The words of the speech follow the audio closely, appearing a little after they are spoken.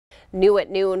New at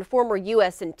noon, former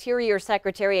U.S. Interior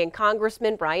Secretary and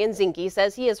Congressman Brian Zinke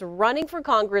says he is running for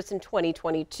Congress in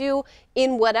 2022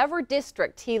 in whatever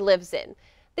district he lives in.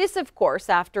 This, of course,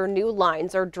 after new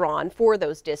lines are drawn for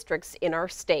those districts in our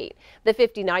state. The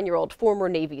 59-year-old former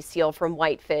Navy SEAL from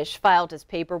Whitefish filed his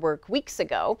paperwork weeks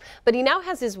ago, but he now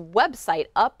has his website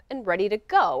up and ready to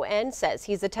go and says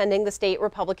he's attending the state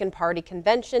Republican Party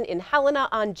convention in Helena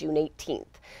on June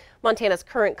 18th. Montana's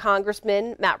current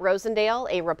Congressman Matt Rosendale,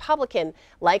 a Republican,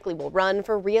 likely will run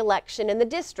for re-election in the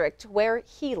district where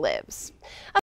he lives.